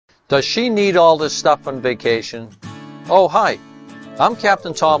Does she need all this stuff on vacation? Oh, hi. I'm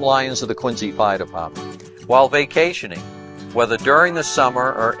Captain Tom Lyons of the Quincy Fire Department. While vacationing, whether during the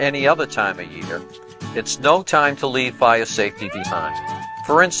summer or any other time of year, it's no time to leave fire safety behind.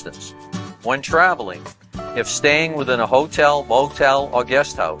 For instance, when traveling, if staying within a hotel, motel, or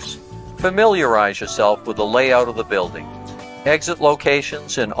guest house, familiarize yourself with the layout of the building, exit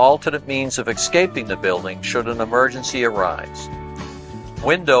locations, and alternate means of escaping the building should an emergency arise.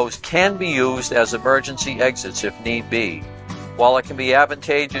 Windows can be used as emergency exits if need be, while it can be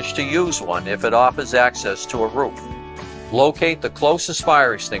advantageous to use one if it offers access to a roof. Locate the closest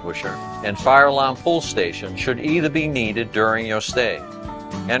fire extinguisher and fire alarm pull station should either be needed during your stay.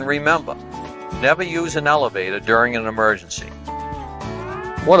 And remember, never use an elevator during an emergency.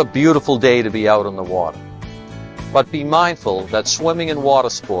 What a beautiful day to be out on the water. But be mindful that swimming and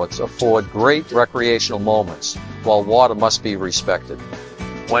water sports afford great recreational moments, while water must be respected.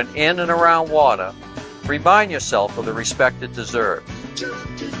 When in and around water, remind yourself of the respect it deserves.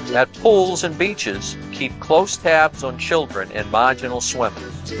 At pools and beaches, keep close tabs on children and marginal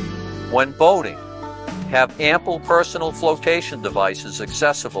swimmers. When boating, have ample personal flotation devices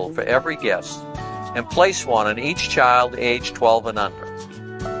accessible for every guest, and place one on each child aged 12 and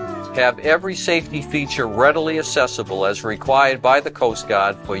under. Have every safety feature readily accessible as required by the Coast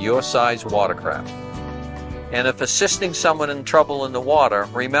Guard for your size watercraft. And if assisting someone in trouble in the water,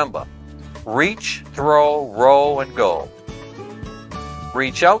 remember, reach, throw, row, and go.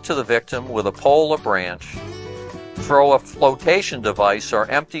 Reach out to the victim with a pole or branch. Throw a flotation device or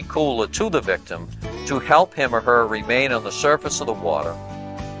empty cooler to the victim to help him or her remain on the surface of the water.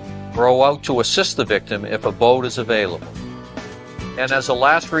 Row out to assist the victim if a boat is available. And as a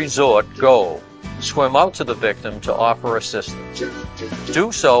last resort, go. Swim out to the victim to offer assistance.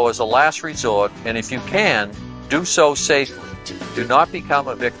 Do so as a last resort, and if you can, do so safely. Do not become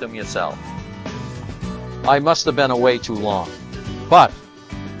a victim yourself. I must have been away too long. But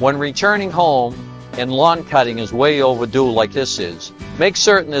when returning home and lawn cutting is way overdue like this is, make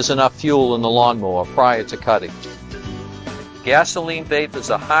certain there's enough fuel in the lawnmower prior to cutting. Gasoline vapors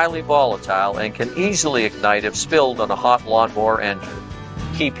are highly volatile and can easily ignite if spilled on a hot lawnmower engine.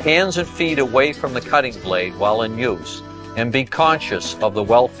 Keep hands and feet away from the cutting blade while in use, and be conscious of the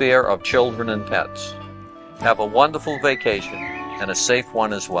welfare of children and pets. Have a wonderful vacation, and a safe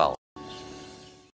one as well.